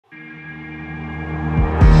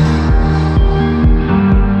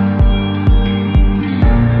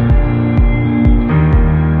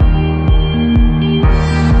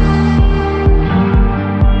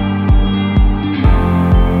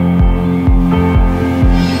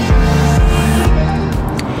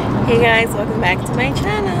guys, welcome back to my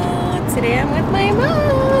channel. Today I'm with my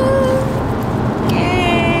mom.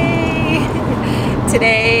 Yay!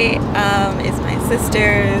 Today is my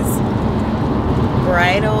sister's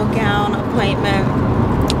bridal gown appointment.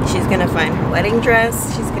 She's gonna find her wedding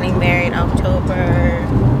dress. She's getting married October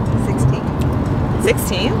 16th.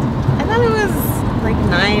 16th? I thought it was like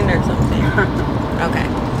 9 or something. Okay.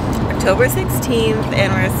 October 16th,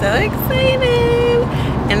 and we're so excited.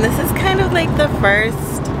 And this is kind of like the first,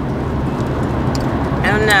 I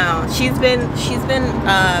don't know, she's been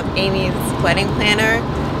Amy's wedding planner,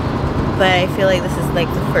 but I feel like this is like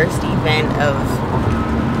the first event of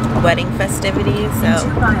wedding festivities. So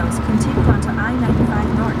in 2 miles, continue onto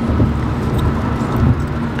I-95 North.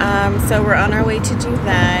 So we're on our way to do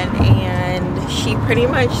that, and she pretty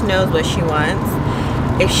much knows what she wants.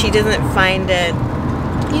 If she doesn't find it,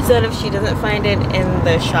 he said if she doesn't find it in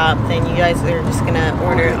the shop, then you guys are just gonna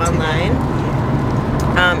order it online.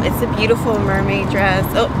 It's a beautiful mermaid dress.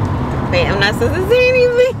 Oh, wait, I'm not supposed to say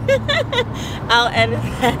anything. I'll edit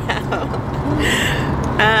that out.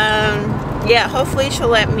 Yeah, hopefully she'll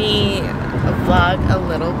let me vlog a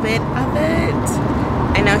little bit of it.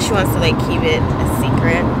 I know she wants to like keep it a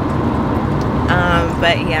secret.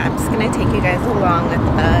 But yeah, I'm just gonna take you guys along with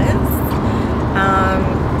us.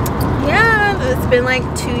 Yeah, it's been like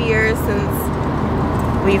 2 years since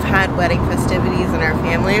we've had wedding festivities in our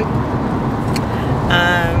family.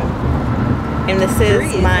 And this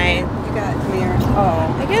is my... You got married? Oh.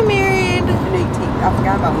 I got married. In 18th. I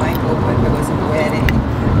forgot about Michael, but there was a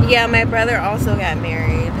wedding. Yeah, my brother also got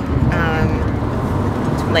married,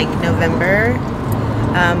 like November.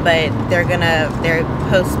 But they're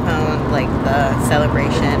postponed like the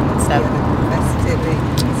celebration and stuff.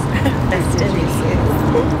 Festivities.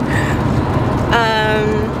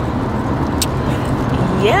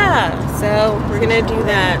 Yeah, so we're gonna do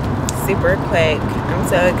that super quick. I'm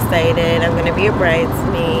so excited. I'm gonna be a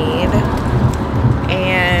bridesmaid.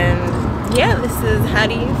 And yeah, this is, how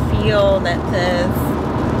do you feel that this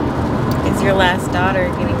is your last daughter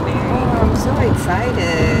getting married? Oh, I'm so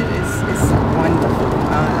excited. It's so wonderful.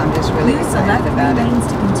 I'm just really excited about it. Lanes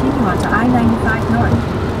to continue onto I-95 North.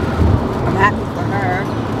 I'm happy for her.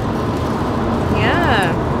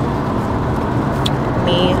 Yeah.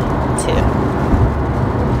 Me too.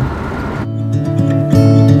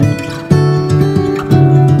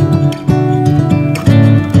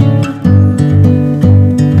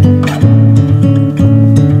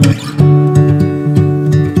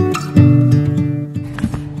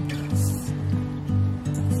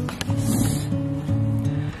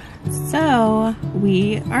 So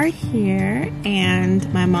we are here,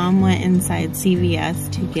 and my mom went inside CVS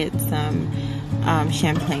to get some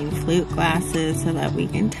champagne flute glasses so that we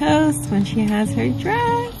can toast when she has her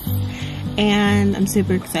dress. And I'm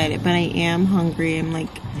super excited, but I am hungry. I'm like,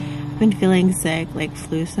 I've been feeling sick, like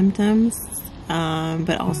flu symptoms,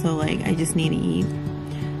 but also like I just need to eat.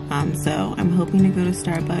 So I'm hoping to go to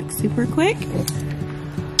Starbucks super quick.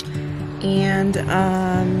 And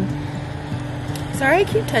sorry I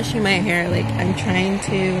keep touching my hair, like I'm trying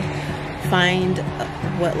to find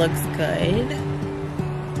what looks good.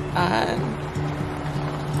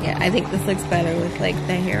 Yeah, I think this looks better with like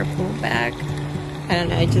the hair pulled back. I don't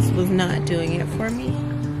know, it just was not doing it for me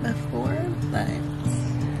before, but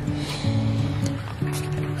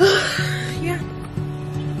yeah.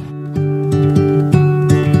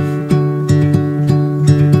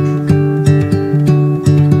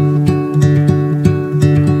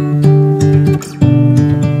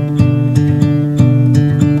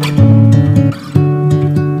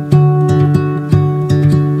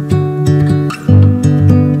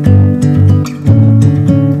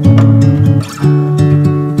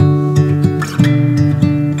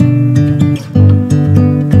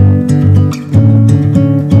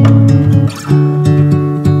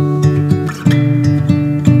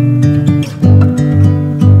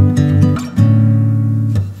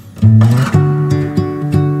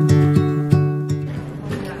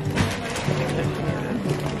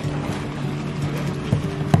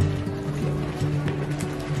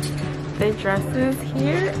 The dresses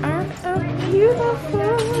here are so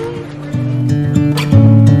beautiful.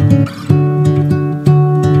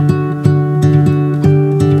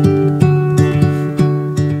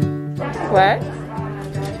 What?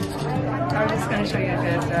 I was just going to show you a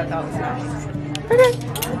bit that I thought was nice. Okay.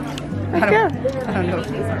 Let's go. I don't know if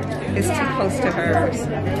it's too close to hers.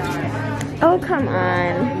 Oh, come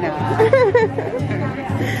on. No.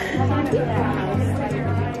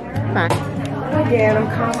 Fine. Dad, I'm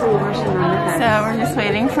constantly washing on the head. So we're just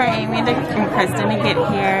waiting for Amy and Kristen to get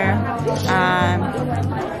here.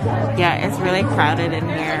 Yeah, it's really crowded in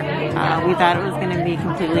here. We thought it was going to be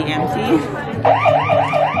completely empty.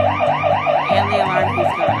 And the alarm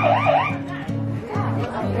keeps going off.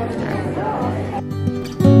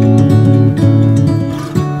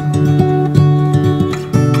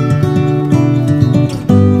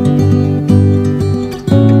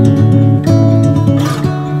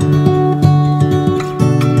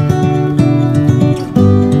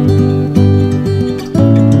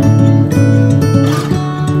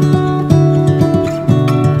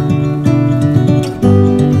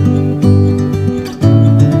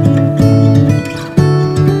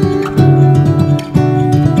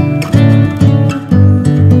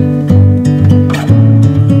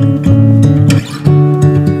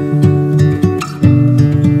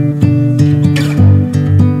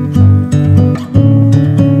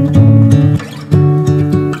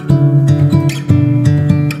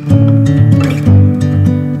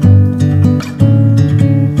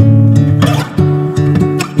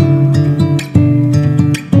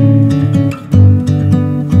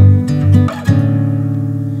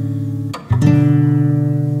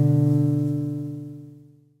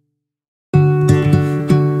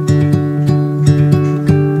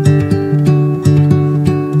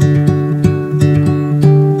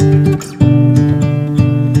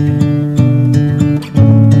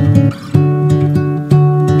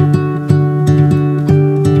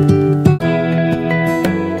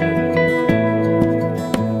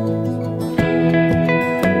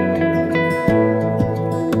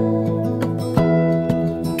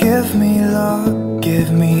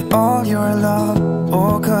 Give me all your love,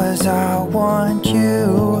 oh, 'cause I want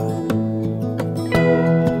you.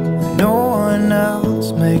 No one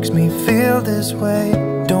else makes me feel this way.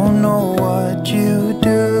 Don't know what you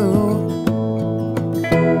do.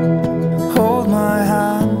 Hold my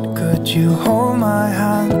hand, could you hold my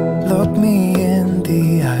hand? Look me in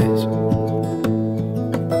the eyes.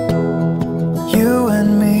 You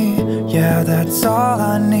and me, yeah, that's all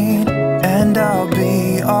I need. And I'll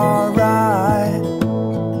be alright.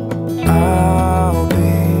 I'll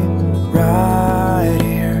be right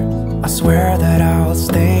here. I swear that I'll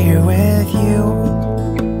stay here with you.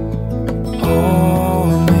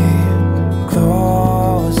 Hold me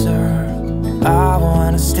closer. I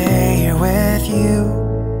wanna stay here with you.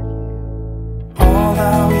 All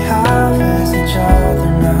that we have is each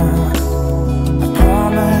other now. I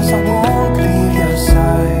promise I won't leave your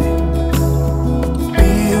side.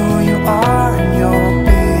 Be who you are and you'll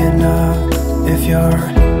be enough. If you're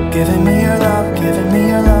giving me your love, giving me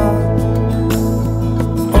your love.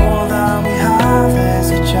 All that we have is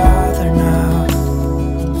each other now.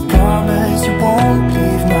 Promise you won't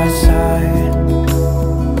leave my side.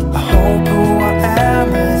 I hope who I am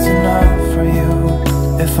is enough for you.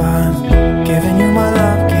 If I'm giving you my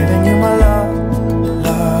love, giving you my love,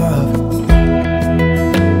 love.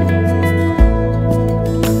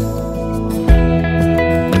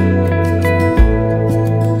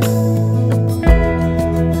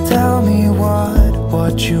 Tell me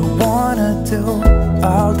what you wanna do.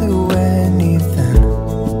 I'll do anything.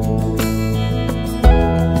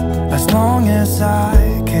 As long as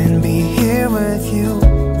I can be here with you,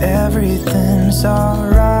 everything's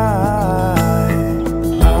alright.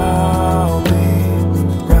 I'll be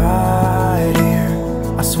right here.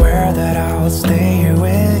 I swear that I'll stay here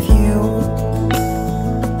with you.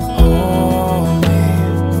 Hold me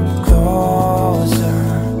closer.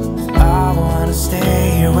 I wanna stay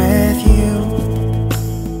here with you.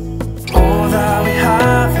 All that we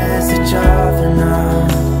have is each other now.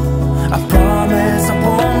 I promise I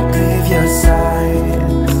won't leave your side.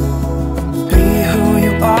 Be who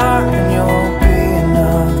you are and you'll be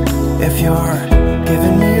enough. If you're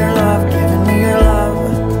giving me your love, giving me your love.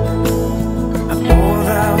 All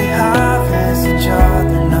that we have is each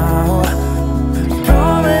other now. I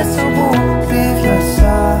promise I won't leave your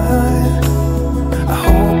side. I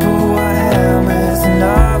hope who I am is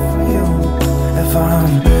enough for you. If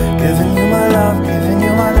I'm giving you my love, giving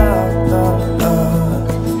you my love, love, love.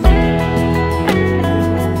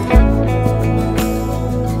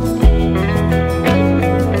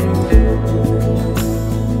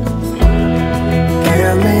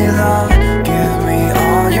 Give me love, give me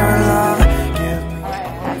all your love, give me.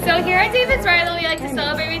 So here at David's Bridal, we like to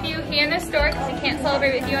celebrate with you here in the store because we can't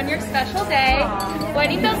celebrate with you on your special day.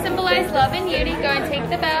 Wedding bells symbolize love and beauty. Go and take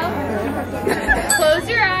the bell. Close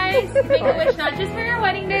your eyes. Make a wish not just for your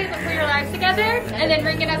wedding day, but for your lives together. And then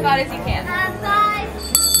ring it as loud as you can.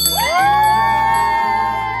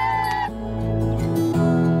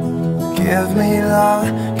 Give me love,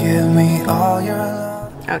 give me all your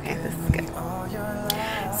Okay, this is good.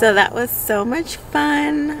 So that was so much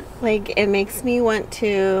fun. Like, it makes me want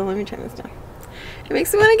to, let me turn this down. It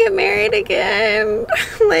makes me want to get married again.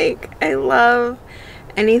 Like, I love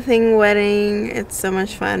anything wedding. It's so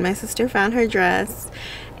much fun. My sister found her dress,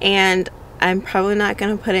 and I'm probably not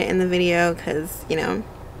going to put it in the video because, you know,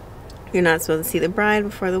 you're not supposed to see the bride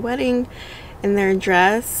before the wedding in their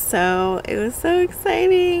dress. So it was so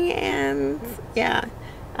exciting, and yeah.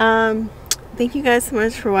 Thank you guys so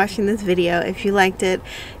much for watching this video. If you liked it,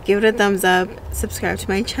 give it a thumbs up, subscribe to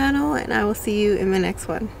my channel, and I will see you in the next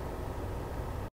one.